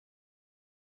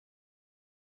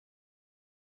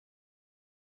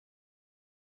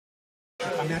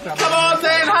Come on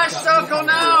then, hash circle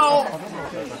now!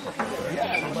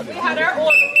 We had our own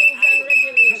rules and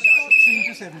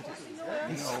regulations.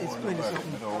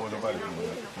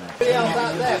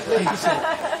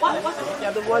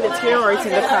 Yeah, the wallet's here or it's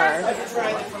in the car?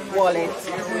 Wallet.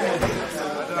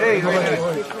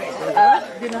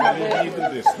 You don't have the... You do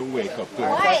this to wake up to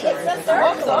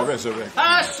resurrect.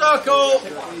 Hash circle!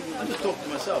 I'm just talking to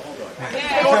myself, aren't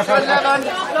I? Quarter to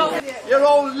 11. You're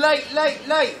all late.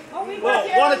 Well,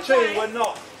 one or two we're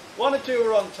not. One or two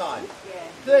are on time.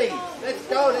 Three. Let's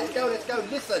go.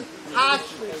 Listen. Hash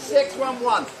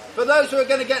 611. For those who are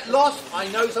going to get lost, I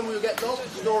know someone will get lost.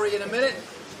 Story in a minute.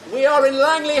 We are in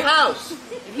Langley House.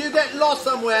 If you get lost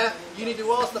somewhere, you need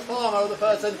to ask the farmer or the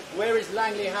person, where is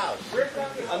Langley House?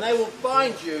 And they will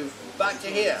find you back to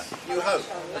here, you hope.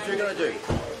 That's what you're going to do.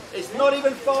 It's not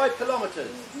even 5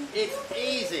 kilometres. It's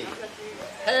easy.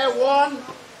 Hair 1,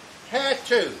 hair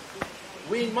 2.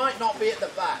 We might not be at the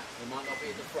back, we might not be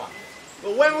at the front.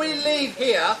 But when we leave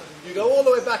here, you go all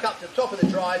the way back up to the top of the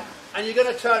drive, and you're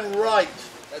going to turn right.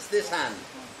 That's this hand.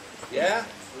 Yeah?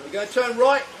 You're going to turn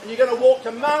right, and you're going to walk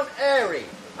to Mount Airy.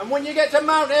 And when you get to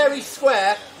Mount Airy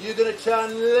Square, you're going to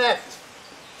turn left.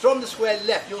 From the square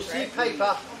left, you'll see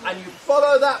paper, and you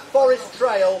follow that forest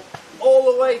trail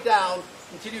all the way down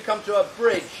until you come to a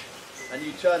bridge, and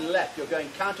you turn left. You're going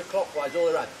counterclockwise all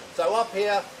around. So up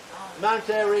here, Mount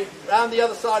Airy, round the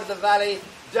other side of the valley,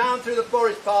 down through the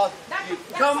forest path, you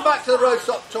come back to the road,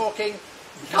 stop talking,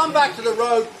 come back to the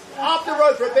road, up the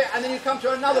road for a bit, and then you come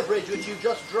to another bridge which you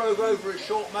just drove over a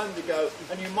short moment ago,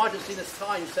 and you might have seen a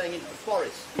sign saying into the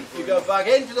forest. You go back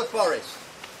into the forest,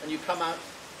 and you come out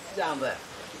down there.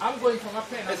 I'm going from up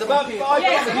here. It's about 5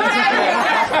 kilometers.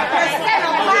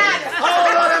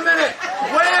 Hold on a minute.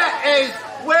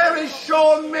 Where is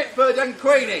Sean Mitford and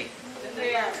Queenie?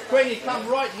 Queenie, come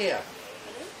right here.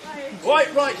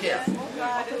 Right here.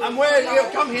 And where you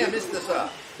come here, Mr. Sir.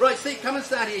 Right, see, come and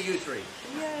stand here, you three.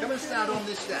 Come and stand on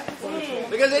this step.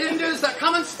 Because they didn't do this.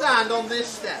 Come and stand on this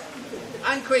step.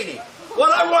 And Queenie,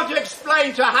 what I want to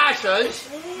explain to hashers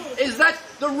is that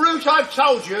the route I've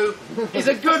told you is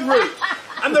a good route.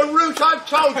 And the route I've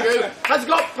told you has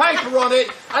got paper on it,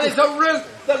 and it's a route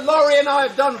that Laurie and I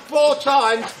have done 4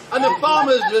 times, and the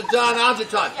farmers have done 100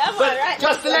 times. But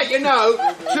just to let you know,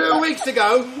 2 weeks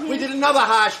ago, we did another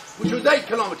hash, which was 8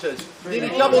 kilometres. Nearly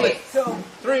double it.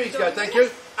 3 weeks ago, thank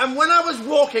you. And when I was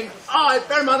walking,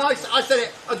 bear in mind, I said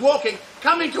it, I was walking,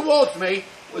 coming towards me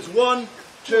was 1,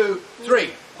 2, 3.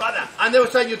 Like that. And they were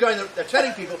saying, they're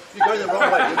telling people, you're going the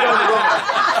wrong way, you're going the wrong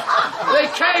way. They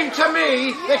came to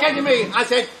me, I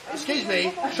said, excuse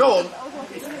me, Sean,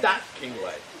 it's that King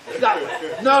way. It's that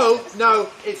way. No,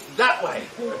 it's that way.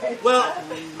 Well,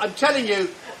 I'm telling you,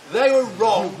 they were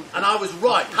wrong, and I was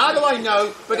right. How do I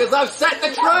know? Because I've set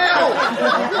the trail!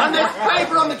 And there's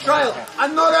paper on the trail.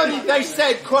 And not only they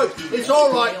said, quote, it's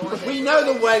all right, we know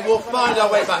the way, we'll find our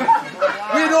way back.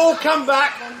 We'd all come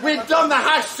back, we'd done the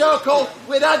hash circle,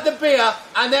 we'd had the beer,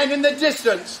 and then in the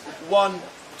distance, 1,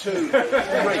 2, 3.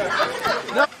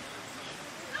 No.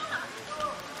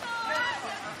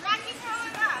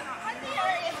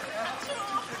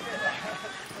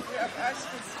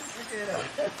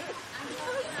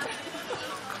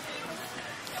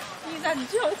 He's a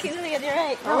joke, isn't he? You're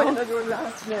right. I went to go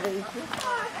last night.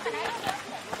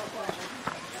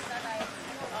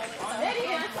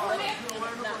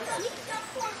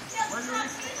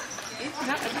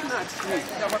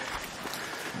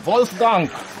 Wolfgang.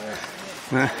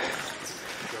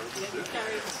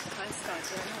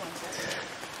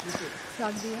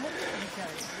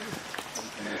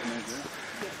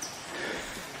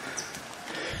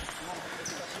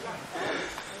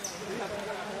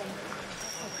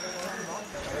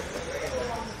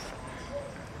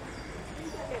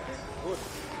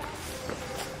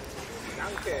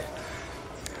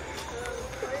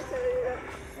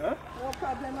 No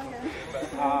problem again.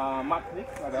 Matnik.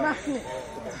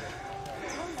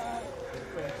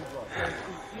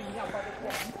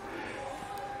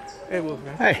 Hey,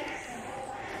 Wolfgang. Hey.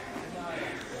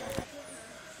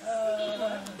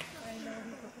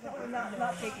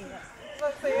 Not taking it.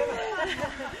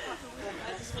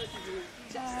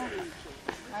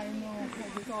 I know.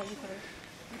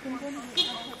 You can go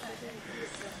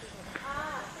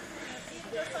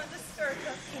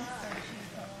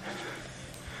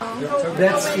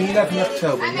That's 11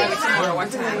 October.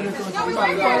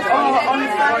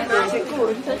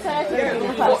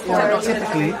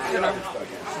 Typically,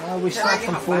 we start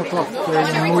from 4 o'clock. There's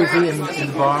a movie in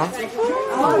the bar. I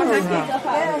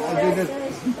do that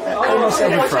almost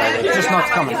every Friday. Just not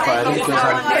coming Friday because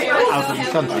I'm out of the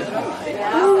country.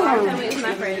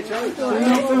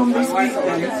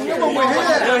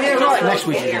 Next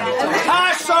week again.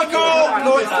 Hash circle!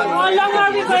 How long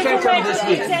are we going to wait? This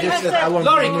week. Just that I want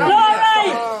Laurie,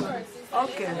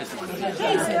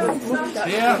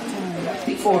 Yeah.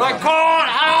 record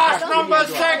hash number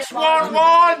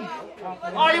 611!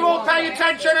 Are you all paying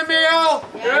attention, Emil?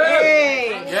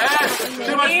 Yes!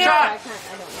 Too much chat!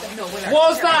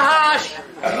 Was the hash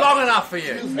long enough for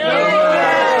you? Did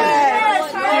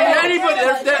anybody,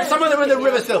 some of them in the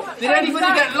river still, did anybody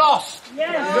get lost?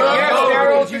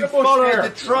 Yes, You followed the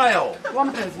trail.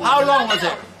 How long was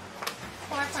it?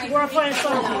 4.4.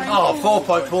 Oh,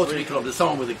 4.43 kilometres,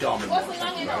 someone with a Garmin. What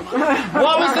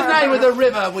was the name of the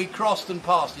river we crossed and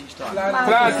passed each time?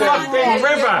 Planting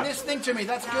River. Listening to me,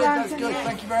 that's good,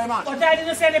 thank you very much. But I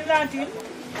didn't say the planting.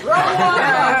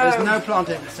 There's no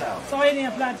planting in the south. So I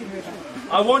didn't planting river.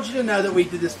 I want you to know that we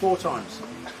did this 4 times.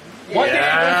 What did you do 4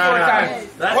 times?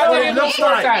 That's What what did it you do looks 4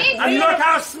 like. times? And look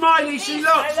how smiley she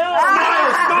looks. What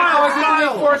did you do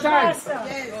Smile. 4 times?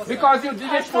 Because you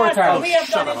did it 4 times. We have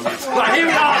done it before. Right, here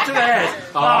we are to the head.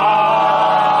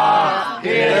 Ah,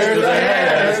 here's to the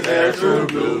heads, they're true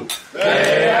blue.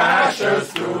 They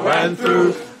ashes through and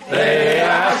through. They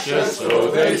ashes,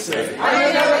 so they say.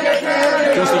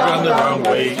 Just run the wrong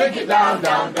way. Take it down,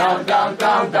 down, down, down,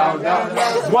 down, down, down.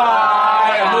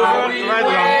 Why are we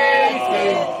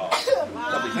waiting?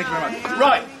 Lovely, thank you very much.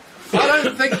 Right, I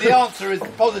don't think the answer is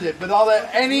positive, but are there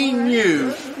any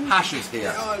new hashes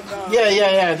here?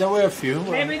 Yeah. There were a few.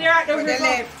 Maybe they're at the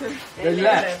river. They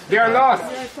left. They are lost.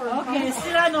 Okay,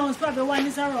 still unknown, probably one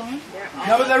is around.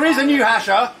 No, but there is a new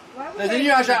hasher. There's a new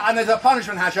hasher and there's a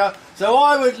punishment hasher. So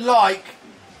I would like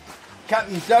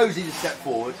Captain Dozy to step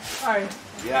forward. Sorry.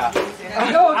 Yeah.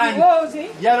 Rosie.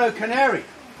 Yellow Canary.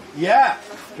 Yeah.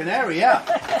 Canary, yeah.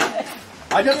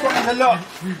 I just wanted to look,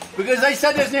 because they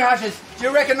said there's new hashers. Do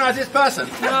you recognise this person?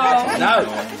 No.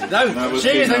 She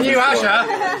is a new hasher,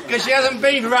 because she hasn't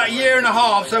been for about a year and a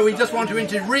half, so we just want to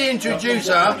reintroduce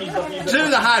her to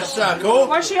the hash circle.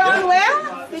 Was she on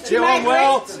well? Did she She on make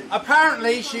well. weight?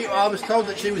 Apparently, I was told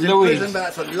that she was in prison, but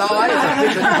that's a lie.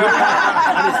 It's a big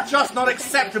and it's just not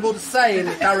acceptable to say in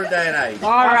the current day and age.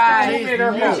 All right. She's new.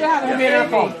 Who made her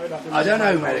come? I don't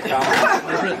know who made it come.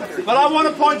 But I want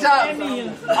to point out,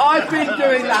 I've been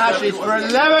doing the hashes for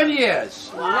 11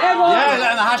 years. Yeah,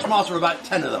 and the hash master, about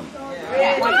 10 of them.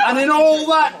 And in all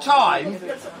that time,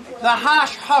 the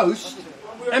hash host,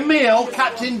 Emil,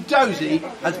 Captain Dozy,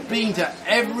 has been to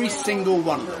every single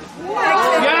one of them.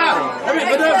 Yeah,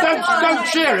 but don't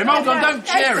cheer him. Hold on, don't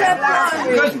cheer him.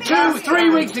 Because 3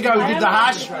 weeks ago we did the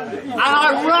hash, and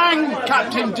I rang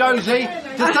Captain Dozy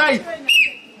to say,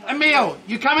 Emil,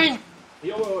 you coming?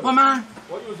 Well, man,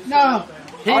 no.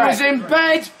 He was in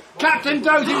bed. Captain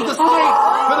Dozy was asleep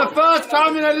for the first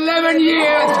time in 11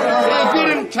 years. He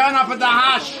didn't turn up at the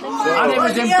hash, and it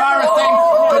was embarrassing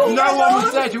because no one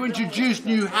was there to introduce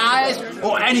new hires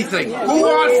or anything. Who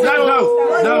wants?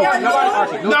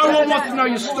 No one wants to know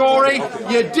your story.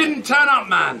 You didn't turn up,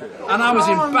 man, and I was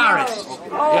embarrassed.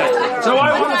 Yes. So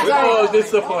I want to say,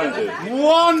 disappointed.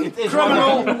 one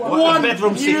criminal, one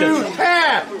new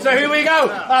hair. So here we go.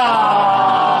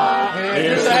 Ah,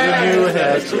 here's the new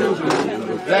hair.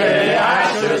 They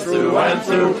ashes through and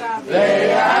through.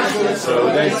 They ashes, so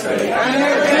they say.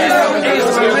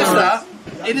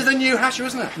 It is a new hasher,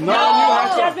 isn't it? No,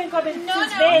 she has been coming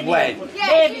since baby. When?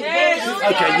 Baby.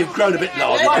 Okay, you've grown a bit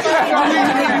larger.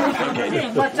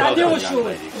 But I do show.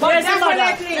 Where's the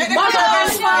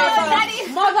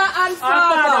Mother and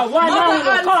father. One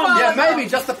now, come. Yeah, maybe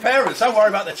just the parents. Don't worry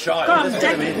about the child. Come, That's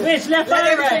what I mean. which left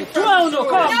and right. Two on,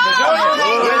 come.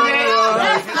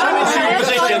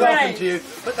 Welcome to you.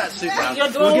 Put that suit down. You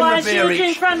We'll don't give him a want beer children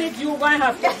each. from it, you're going to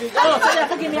have to do. Oh, so they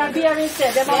have to give me a beer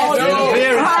instead. Them all Give him a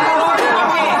beer No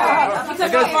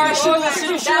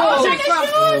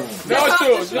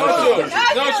shoes.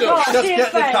 Just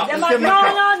get the cup. Just give him a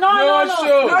cup. No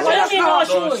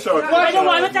shoes. I don't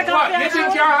want to take off You your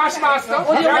think you're a hash master?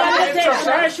 Oh, you want to take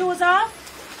your shoes off?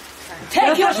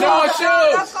 Take your shoes No off.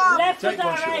 shoes. Left foot or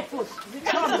right foot? This is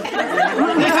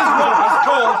what is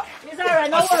called It's all right,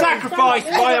 no a worries. sacrifice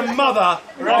by a mother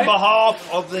on behalf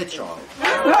of their child. No,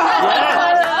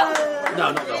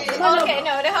 not the husband. Okay,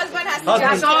 no, the husband has to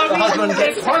The husband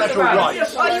gets special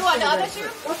rights. Oh, you want the other shoe?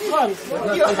 You want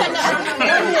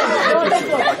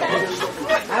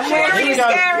Here we go.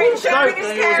 So,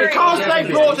 because they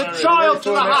brought a child to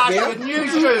the hash with new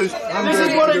shoes, this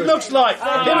is what it looks like.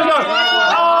 Here we go.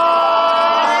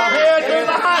 Ah, here to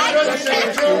the hash.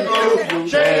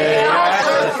 She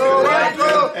hashes through and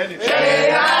through. She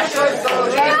hashes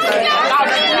through and through.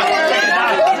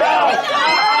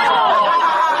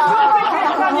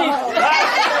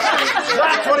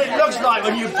 That's looks like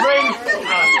when you bring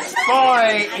a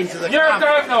spy into the camp. You're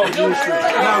a no. No, we've done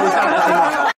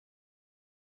nothing.